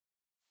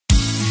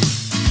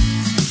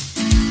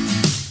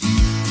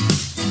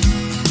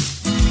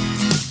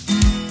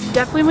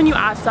Definitely when you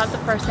ask that, the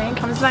first thing that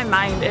comes to my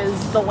mind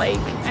is the lake.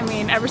 I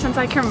mean, ever since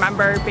I can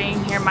remember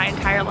being here my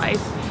entire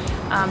life,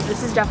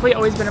 this has definitely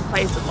always been a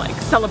place of like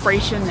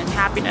celebration and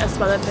happiness,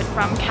 whether it's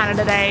from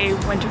Canada Day,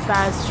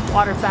 Winterfest,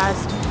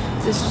 Waterfest.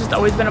 This has just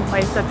always been a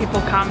place that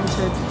people come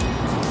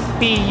to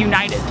be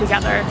united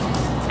together.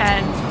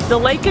 And the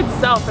lake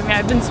itself, I mean,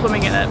 I've been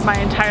swimming in it my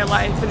entire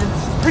life, and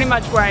it's pretty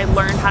much where I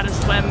learned how to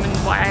swim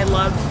and why I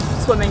love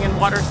swimming in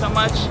water so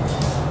much.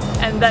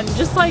 And then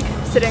just like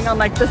sitting on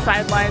like the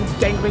sidelines,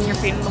 dangling your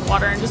feet in the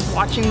water and just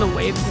watching the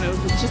waves move,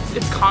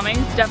 it's calming.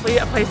 It's definitely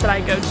a place that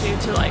I go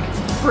to like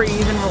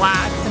breathe and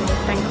relax and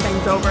think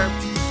things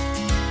over.